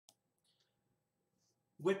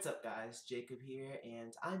What's up guys, Jacob here,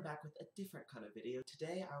 and I'm back with a different kind of video.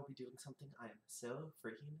 Today I will be doing something I am so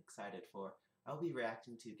freaking excited for. I'll be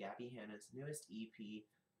reacting to Gabbie Hanna's newest EP,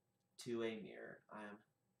 2-Way Mirror. I am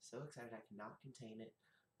so excited I cannot contain it.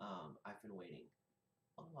 I've been waiting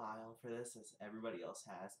a while for this, as everybody else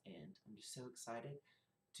has, and I'm just so excited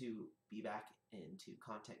to be back into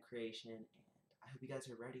content creation, and I hope you guys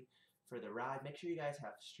are ready for the ride. Make sure you guys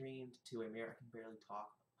have streamed 2-Way Mirror. I can barely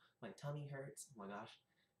talk. My tummy hurts. Oh my gosh.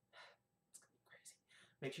 It's gonna be crazy.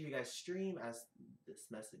 Make sure you guys stream, as this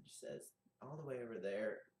message says all the way over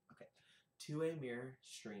there. Okay. 2-Way Mirror,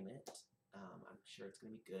 stream it. I'm sure it's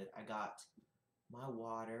gonna be good. I got my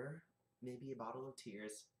water, maybe a bottle of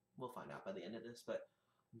tears. We'll find out by the end of this, but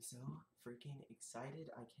I'm so freaking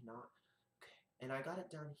excited. I cannot. Okay. And I got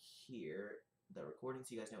it down here, the recording,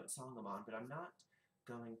 so you guys know what song I'm on, but I'm not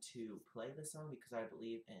going to play the song because I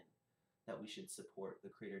believe in that we should support the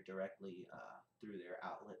creator directly through their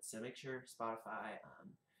outlets. So make sure Spotify,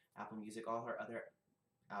 Apple Music, all our other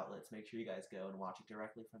outlets, make sure you guys go and watch it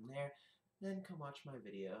directly from there. Then come watch my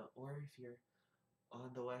video. Or if you're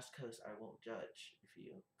on the West Coast, I won't judge if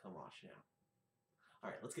you come watch now.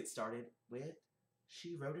 Alright, let's get started with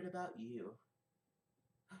She Wrote It About You.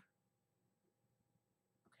 Okay.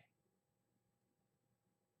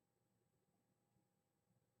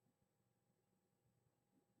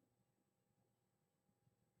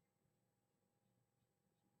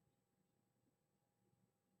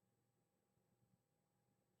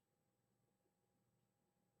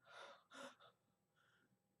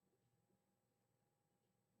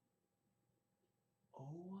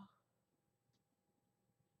 Oh.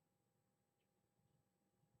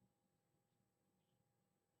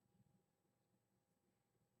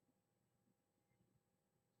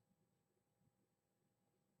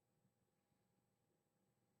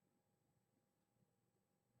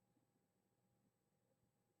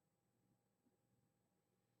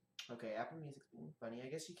 Okay, Apple Music's being funny. I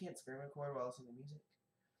guess you can't screen record while listening to music.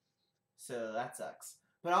 So that sucks.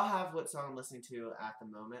 But I'll have what song I'm listening to at the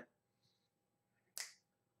moment.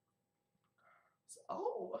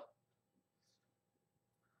 Oh!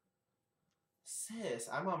 Sis,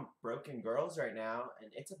 I'm on Broken Girls right now,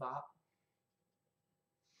 and it's a bop.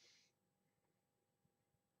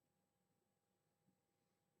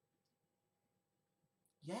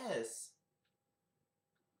 Yes!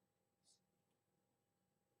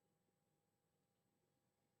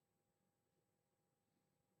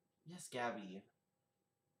 Yes, Gabbie.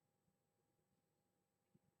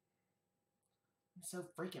 I'm so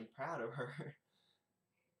freaking proud of her.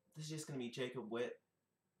 This is just gonna be Jacob Witt.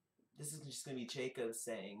 This is just gonna be Jacob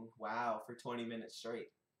saying, wow, for 20 minutes straight.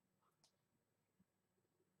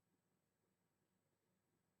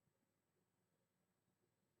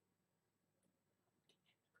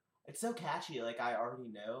 It's so catchy, like I already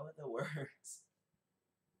know the words.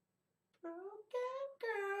 Broken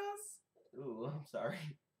girls. Ooh, I'm sorry.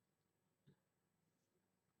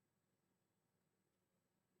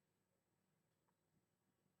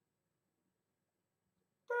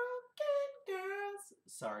 Broken girls.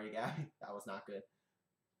 Sorry, Gabbie. That was not good.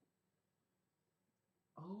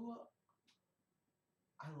 Oh,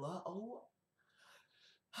 oh.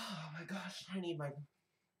 Oh my gosh, I need my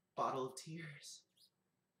bottle of tears.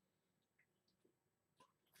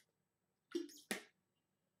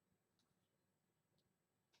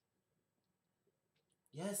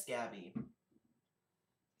 Yes, Gabbie.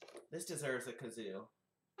 This deserves a kazoo.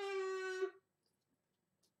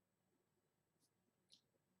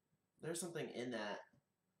 There's something in that.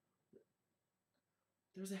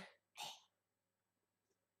 There's a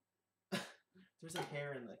there's a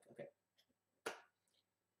hair in the okay.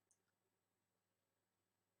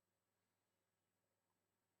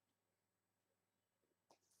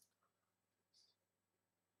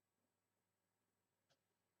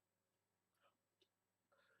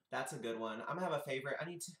 That's a good one. I'm gonna have a favorite. I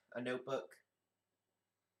need a notebook.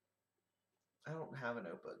 I don't have a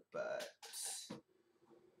notebook, but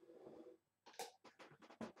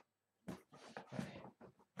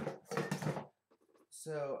okay.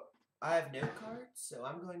 So I have note cards, so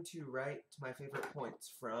I'm going to write my favorite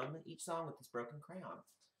points from each song with this broken crayon.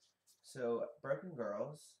 So Broken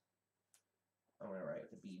Girls, I'm gonna write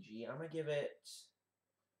with a BG. I'm gonna give it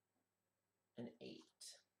an 8.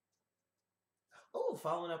 Oh,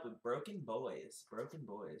 following up with Broken Boys. Broken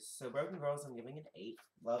Boys. So Broken Girls, I'm giving an 8.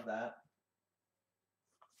 Love that.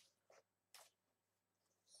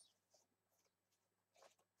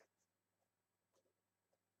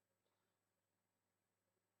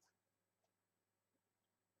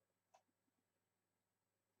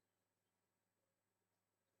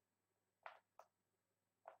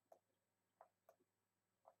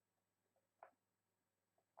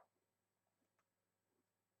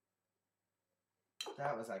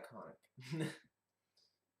 That was iconic. Who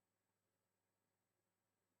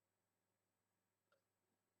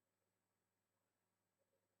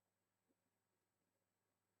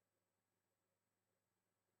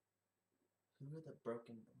are the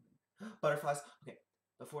broken butterflies? Okay,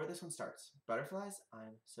 before this one starts, butterflies,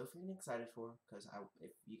 I'm so freaking excited for, because if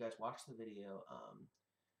you guys watch the video,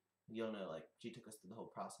 you'll know, like, she took us through the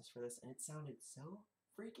whole process for this, and it sounded so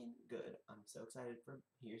freaking good. I'm so excited for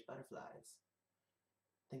Here's Butterflies.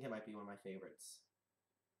 I think it might be one of my favorites.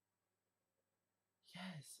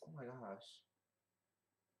 Yes, oh my gosh.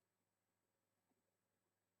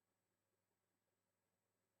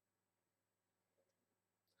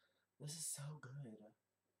 This is so good.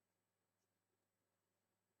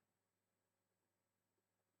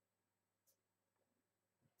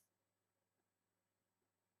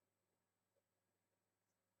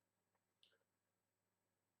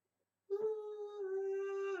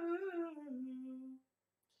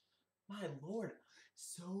 My lord,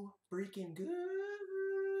 so freaking good.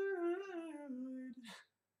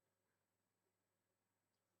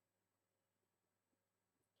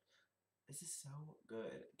 This is so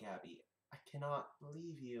good, Gabbie. I cannot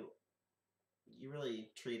believe you. You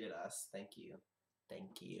really treated us. Thank you.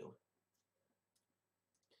 Thank you.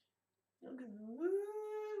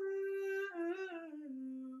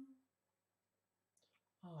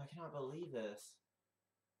 Oh, I cannot believe this.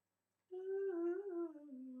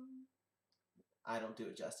 I don't do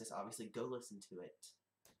it justice, obviously. Go listen to it.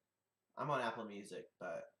 I'm on Apple Music,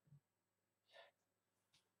 but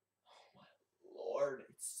oh my lord,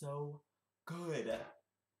 it's so good.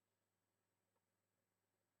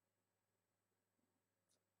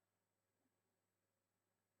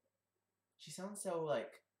 She sounds so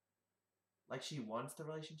like she wants the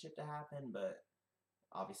relationship to happen, but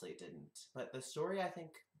obviously it didn't. But the story I think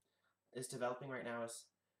is developing right now is,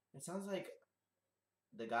 it sounds like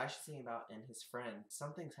the guy she's singing about and his friend,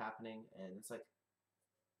 something's happening, and it's like,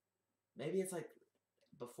 maybe it's like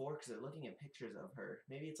before, because they're looking at pictures of her.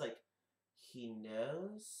 Maybe it's like he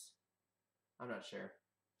knows. I'm not sure.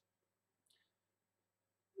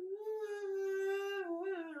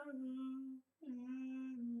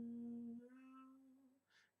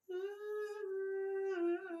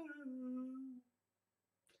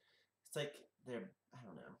 It's like they're, I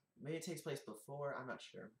don't know. Maybe it takes place before. I'm not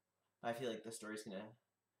sure. I feel like the story's gonna.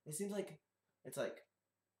 It seems like it's like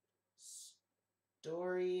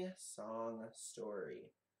story, song,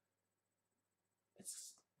 story.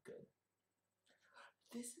 It's good.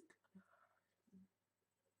 This.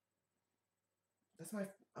 That's my.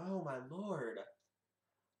 Oh my lord.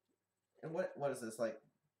 And what is this like?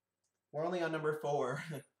 We're only on number 4,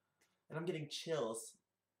 and I'm getting chills.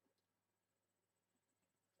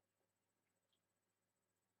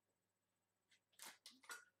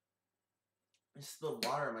 I just spilled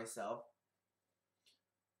water on myself.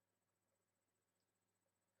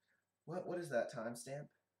 What is that timestamp?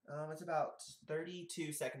 It's about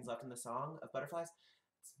 32 seconds left in the song of Butterflies.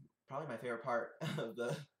 It's probably my favorite part of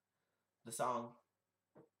the song.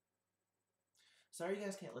 Sorry you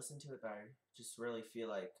guys can't listen to it, but I just really feel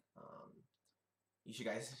like you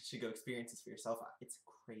guys should go experience this for yourself. It's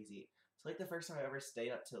crazy. It's like the first time I ever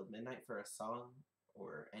stayed up till midnight for a song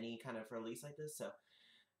or any kind of release like this, so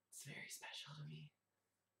it's very special to me.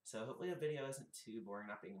 So hopefully the video isn't too boring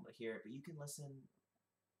not being able to hear it, but you can listen,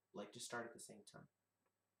 like, just start at the same time.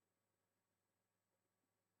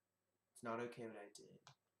 It's not okay what I did.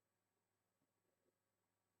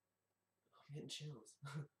 I'm getting chills.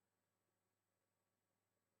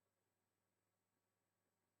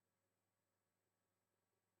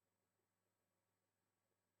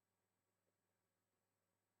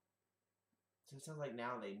 So it sounds like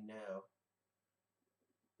now they know.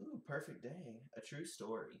 Ooh, perfect day. A true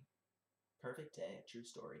story. Perfect day, a true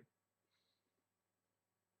story.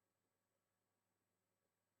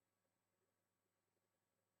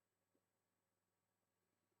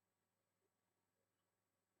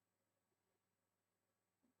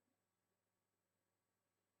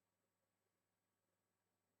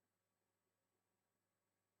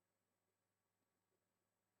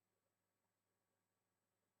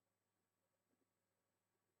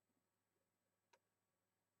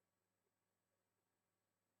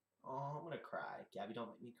 Oh, I'm gonna cry. Gabbie, don't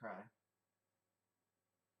make me cry.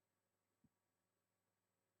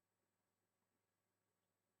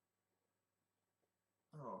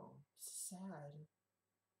 Oh, sad.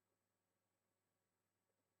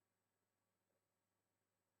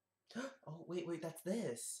 Oh, wait, that's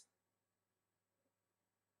this.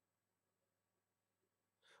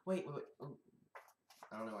 Wait. Oh,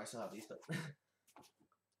 I don't know why I still have these, but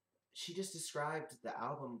she just described the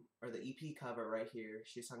album or the EP cover right here.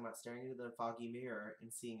 She's talking about staring into the foggy mirror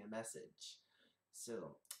and seeing a message.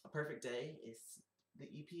 So, A Perfect Day is the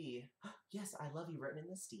EP. Yes, I Love You written in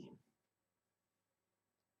the steam.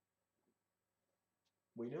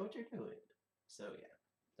 We know what you're doing. So yeah,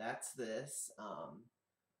 that's this.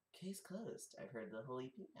 Case closed. I've heard the whole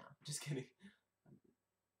EP now. Just kidding.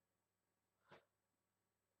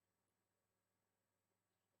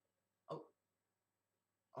 Oh,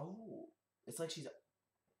 oh, it's like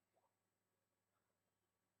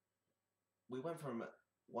we went from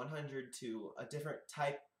 100 to a different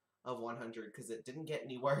type of 100 because it didn't get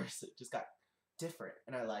any worse. It just got different,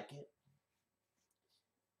 and I like it.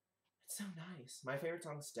 It's so nice. My favorite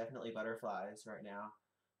song is definitely Butterflies right now.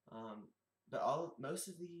 Um, but most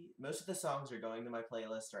of the songs are going to my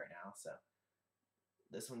playlist right now, so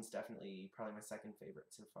this one's definitely probably my second favorite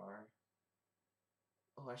so far.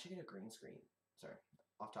 Oh, I should get a green screen. Sorry,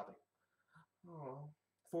 off topic. Oh,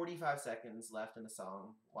 45 seconds left in the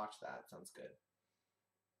song. Watch that. Sounds good.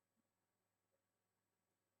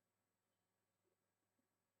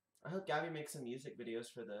 I hope Gabbie makes some music videos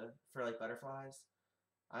for like Butterflies.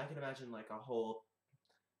 I can imagine like a whole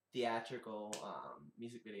theatrical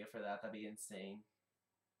music video for that. That'd be insane.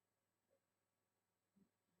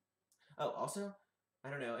 Oh, also, I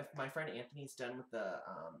don't know if my friend Anthony's done with the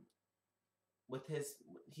with his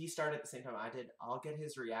he started at the same time I did. I'll get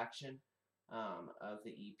his reaction of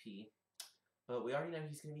the EP. But we already know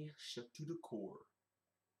he's gonna be shook to the core.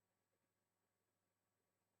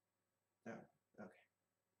 Oh, okay.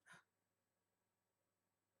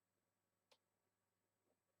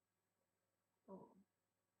 Oh.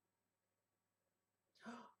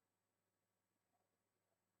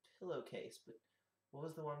 Pillowcase, but what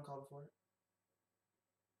was the one called before?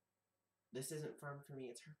 This isn't fun for me,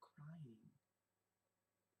 it's her crying.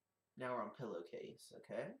 Now we're on Pillowcase,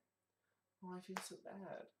 okay? Oh, I feel so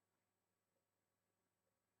bad.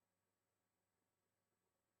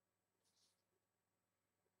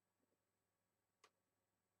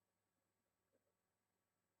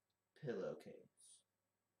 Pillowcase.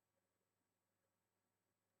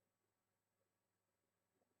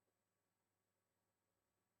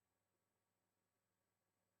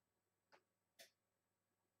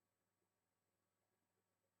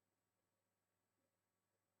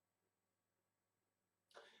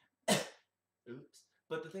 Oops.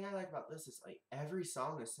 But the thing I like about this is like every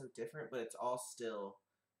song is so different, but it's all still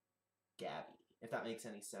Gabbie, if that makes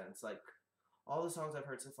any sense. Like all the songs I've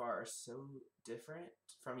heard so far are so different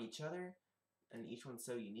from each other, and each one's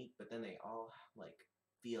so unique, but then they all like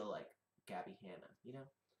feel like Gabbie Hanna, you know?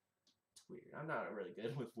 It's weird. I'm not really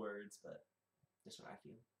good with words, but that's what I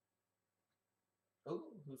feel.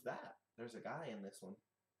 Oh, who's that? There's a guy in this one.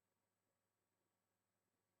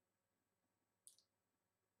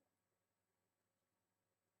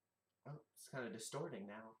 Oh, it's kind of distorting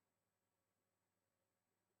now.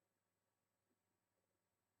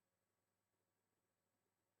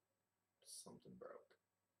 Something broke.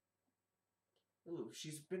 Ooh,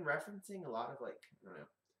 she's been referencing a lot of like, I don't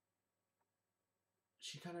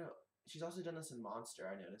know. She's also done this in Monster,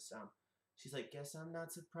 I noticed. She's like, guess I'm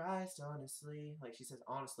not surprised, honestly. Like she says,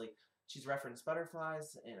 honestly. She's referenced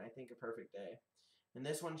Butterflies and I think A Perfect Day. And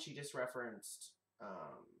this one she just referenced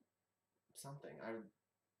something. I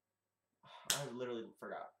literally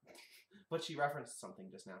forgot. But she referenced something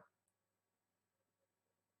just now.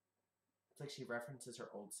 It's like she references her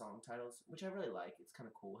old song titles, which I really like. It's kind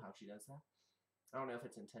of cool how she does that. I don't know if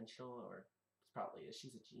it's intentional or it probably is.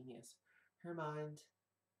 She's a genius. Her mind.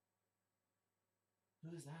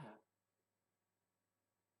 Who is that?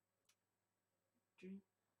 Dream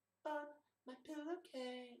on my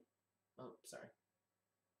pillowcase. Oh, sorry.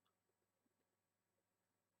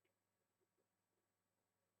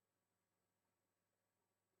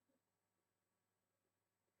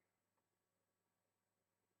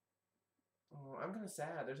 Oh, I'm kind of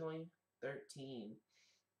sad. There's only 13.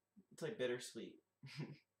 It's like bittersweet.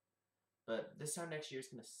 But this time next year is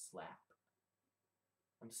gonna slap.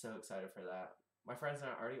 I'm so excited for that. My friends and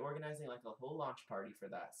I are already organizing like a whole launch party for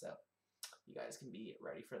that, so you guys can be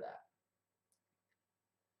ready for that.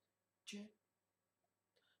 Drip,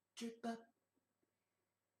 drip up.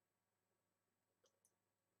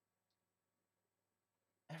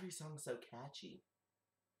 Every song's so catchy.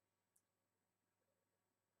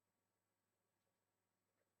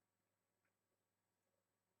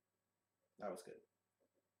 That was good.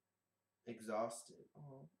 Exhausted.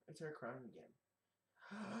 Oh, it's her crying again.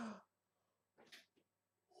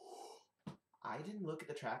 I didn't look at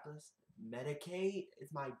the track list. Medicate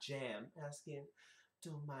is my jam. Asking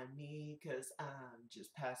Don't mind me, cause I'm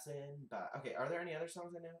just passing by. Okay, are there any other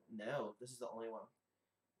songs I know? No, this is the only one.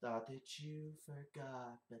 Thought that you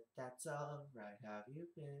forgot, but that's alright. Have you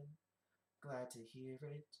been? Glad to hear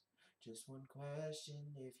it. Just one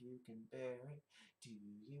question, if you can bear it. Do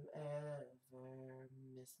you ever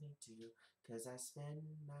miss me too? Cause I spend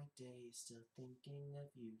my days still thinking of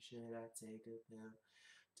you. Should I take a pill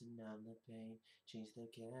to numb the pain? Change the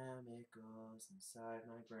chemicals inside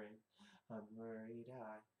my brain. I'm worried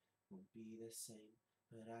I won't be the same.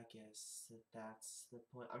 But I guess that's the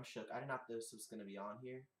point. I'm shook. I did not know this was going to be on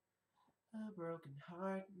here. A broken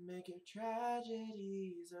heart, make your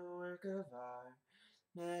tragedies a work of art.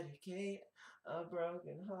 Medicate a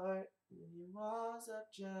broken heart, and your walls up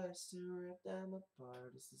just to rip them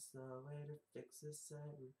apart. This is the way to fix this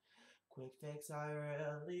every quick fix I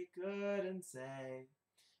really couldn't say.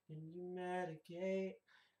 And you medicate,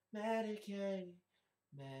 medicate,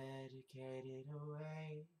 medicate it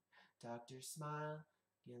away. Doctor smile,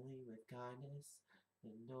 gently with kindness,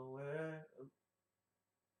 and no word.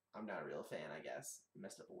 I'm not a real fan, I guess.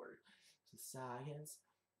 Messed up a word. So science,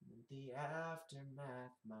 the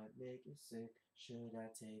aftermath might make you sick. Should I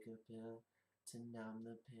take a pill to numb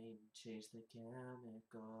the pain? Change the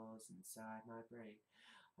chemicals inside my brain.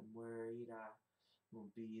 I'm worried I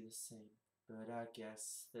won't be the same. But I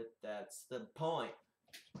guess that's the point.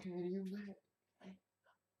 Can you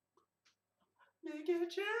make your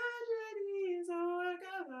tragedies a work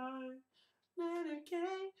of art?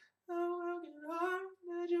 Medicate a broken heart,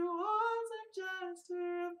 that your walls are just to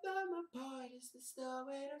rip them apart. Is this the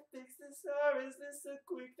way to fix this, or is this a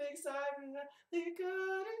quick fix I really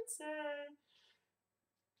couldn't say?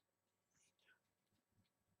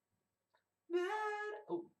 Man,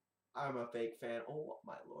 oh, I'm a fake fan. Oh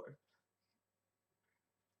my lord.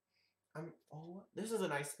 This is a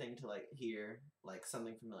nice thing to like hear, like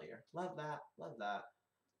something familiar. Love that, love that.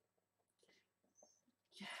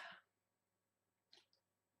 Yeah.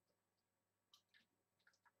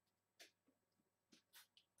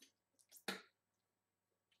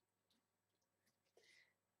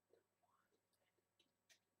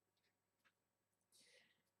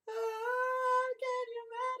 Oh, can you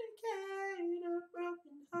medicate a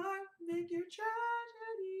broken heart? Make your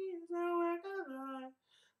tragedies a work of art.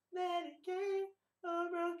 Medicate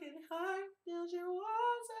a broken heart. Build your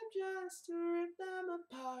walls up just to rip them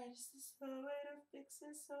apart. Is this the way to fix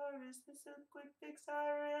this, or is this a quick fix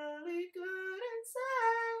I really couldn't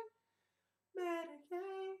say?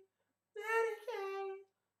 Medicate, medicate,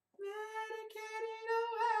 medicate it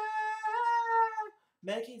away.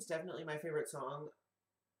 Medicate's definitely my favorite song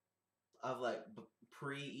of like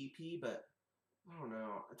pre-EP, but I don't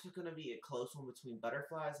know. It's gonna be a close one between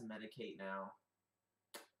Butterflies and Medicate now.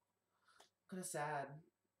 Kind of sad.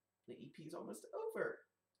 The EP's almost over.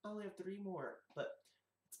 I only have 3 more, but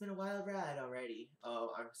it's been a wild ride already.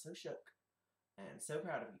 Oh, I'm so shook and so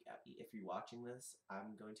proud of you, Gabbie. If you're watching this,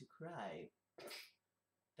 I'm going to cry.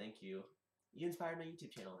 Thank you. You inspired my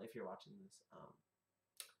YouTube channel. If you're watching this,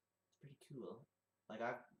 it's pretty cool. Like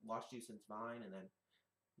I've watched you since Vine, and then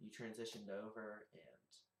you transitioned over,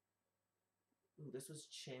 and ooh, this was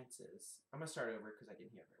Chances. I'm gonna start over because I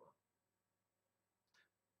didn't hear very well.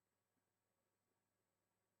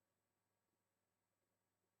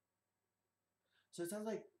 So it sounds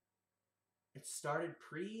like it started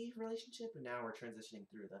pre-relationship, and now we're transitioning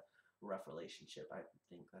through the rough relationship. I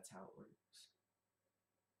think that's how it works.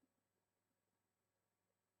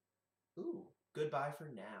 Ooh, Goodbye for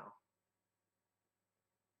Now.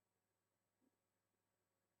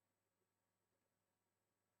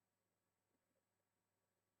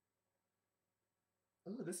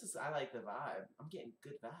 Ooh, I like the vibe. I'm getting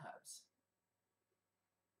good vibes.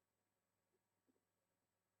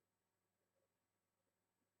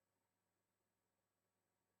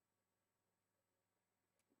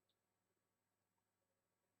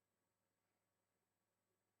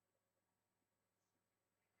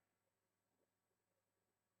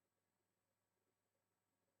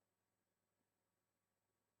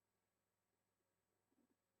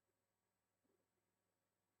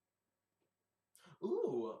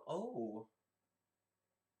 Ooh, oh.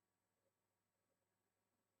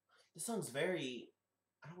 This song's very,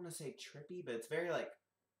 I don't want to say trippy, but it's very like,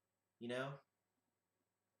 you know?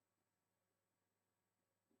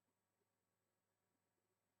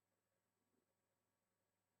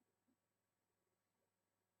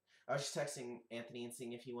 I was just texting Anthony and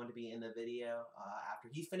seeing if he wanted to be in the video. After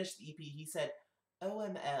he finished the EP, he said,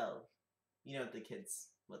 OML. You know what the kids,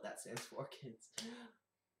 what that stands for, kids.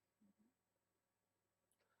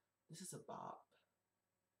 This is a bop.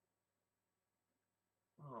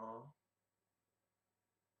 Aww.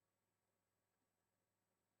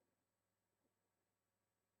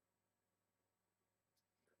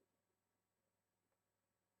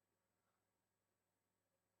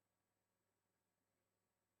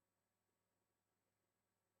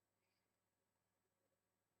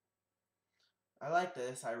 I like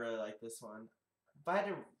this. I really like this one. If I had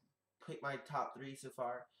to pick my top 3 so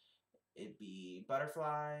far, it'd be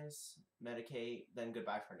Butterflies, Medicate, then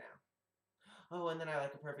Goodbye for Now. Oh, and then I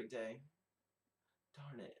like A Perfect Day.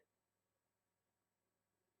 Darn it.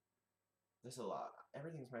 There's a lot.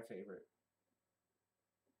 Everything's my favorite.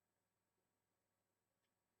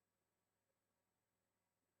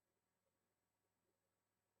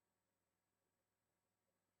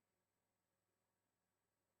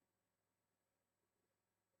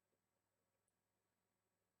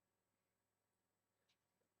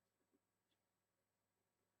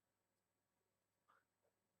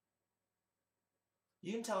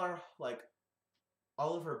 You can tell her, like,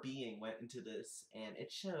 all of her being went into this, and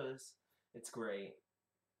it shows. It's great.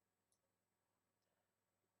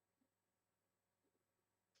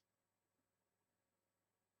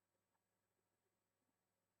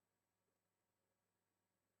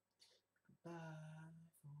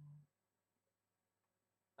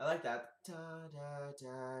 I like that. Da, da,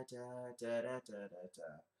 da, da, da, da, da,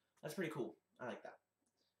 da. That's pretty cool. I like that.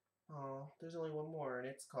 Oh, there's only one more, and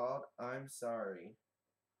it's called I'm Sorry.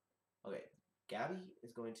 Okay, Gabbie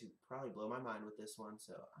is going to probably blow my mind with this one,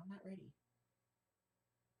 so I'm not ready.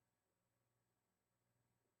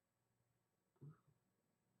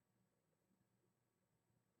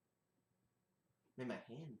 Made my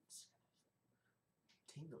hands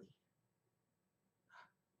tingly.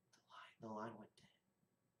 The line went dead.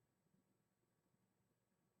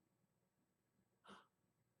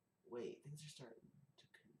 Wait, things are starting to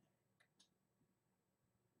connect.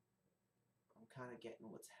 I'm kind of getting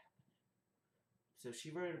what's happening. So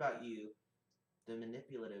she wrote about you, the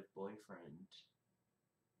manipulative boyfriend.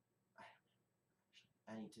 I don't know. Actually,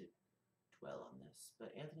 I need to dwell on this.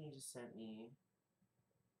 But Anthony just sent me.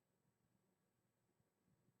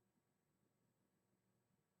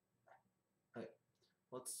 Okay,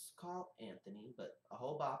 let's call Anthony, but a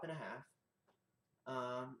whole bop and a half.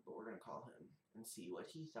 But we're gonna call him and see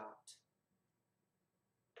what he thought.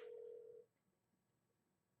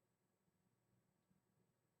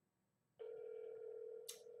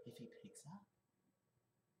 If he picks up.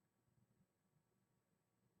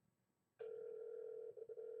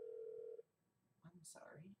 I'm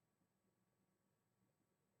sorry.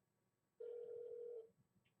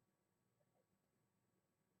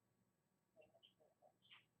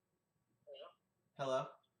 Hello?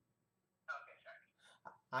 Okay, sorry.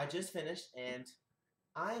 I just finished and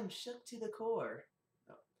I am shook to the core.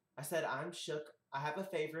 Oh, I said I'm shook. I have a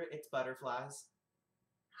favorite. It's Butterflies.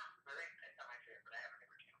 Really? That's not my favorite, but I have a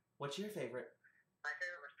favorite too. What's your favorite? My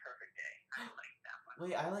favorite was Perfect Day. I like that one.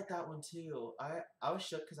 Wait, I like that one too. I was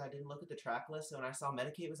shook because I didn't look at the track list, so when I saw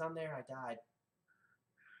Medicate was on there, I died.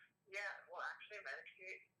 Yeah, well, actually,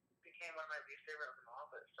 Medicate became one of my least favorite of them all,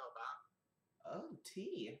 but still about. Oh,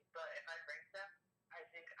 T. But if I rank them, I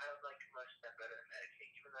think I would like Much Step better than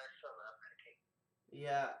Medicate, even though I still love Medicate.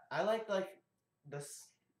 Yeah, I liked like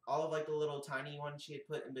this, all of like the little tiny ones she had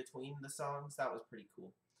put in between the songs. That was pretty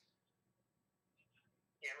cool.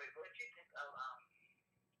 Yeah, wait, what did you think of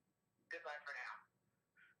Goodbye for Now?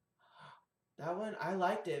 That one, I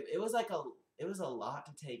liked it. It was like it was a lot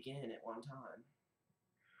to take in at one time.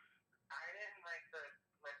 I didn't like the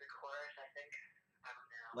chorus. I think I don't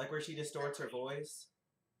know. Like where she distorts her voice.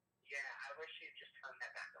 Yeah, I wish she'd just tone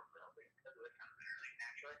that back a little bit because it would sound better like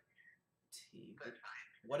naturally. T. But fine.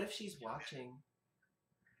 What if she's watching?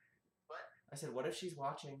 What? I said, what if she's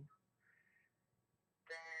watching?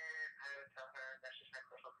 Then I would tell her that's just my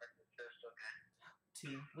personal preference, so it's okay.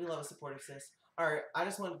 T. We love a supportive sis. Alright, I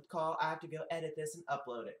just wanted to call. I have to go edit this and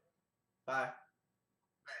upload it. Bye.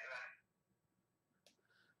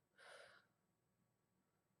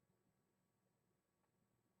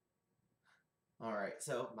 Alright,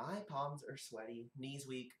 so my palms are sweaty, knees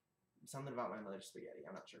weak, something about my mother's spaghetti,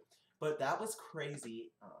 I'm not sure. But that was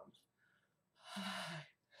crazy. Oh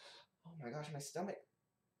my gosh, my stomach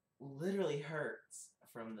literally hurts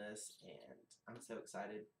from this, and I'm so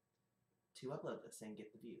excited to upload this and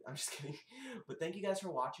get the view. I'm just kidding. But thank you guys for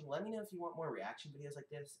watching. Let me know if you want more reaction videos like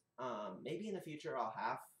this. Maybe in the future I'll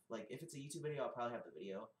have, like, if it's a YouTube video, I'll probably have the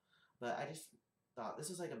video. But I just thought this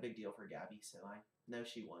was like a big deal for Gabbie, so I know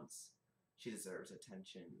she deserves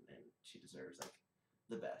attention, and she deserves, like,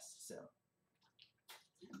 the best. So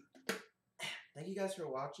thank you guys for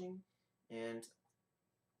watching, and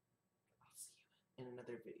I'll see you in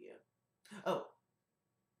another video. Oh,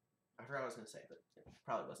 I forgot what I was going to say, but it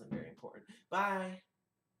probably wasn't very important. Bye!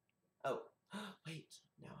 Oh, wait,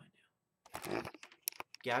 now I know.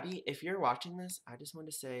 Gabbie, if you're watching this, I just want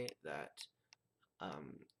to say that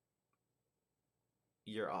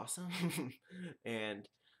you're awesome, and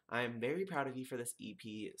I'm very proud of you for this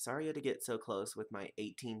EP. Sorry you had to get so close with my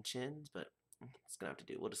 18 chins, but it's gonna have to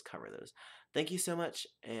do. We'll just cover those. Thank you so much,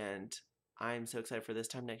 and I'm so excited for this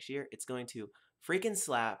time next year. It's going to freaking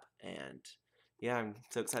slap, and yeah, I'm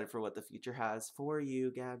so excited for what the future has for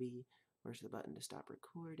you, Gabbie. Where's the button to stop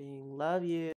recording? Love you.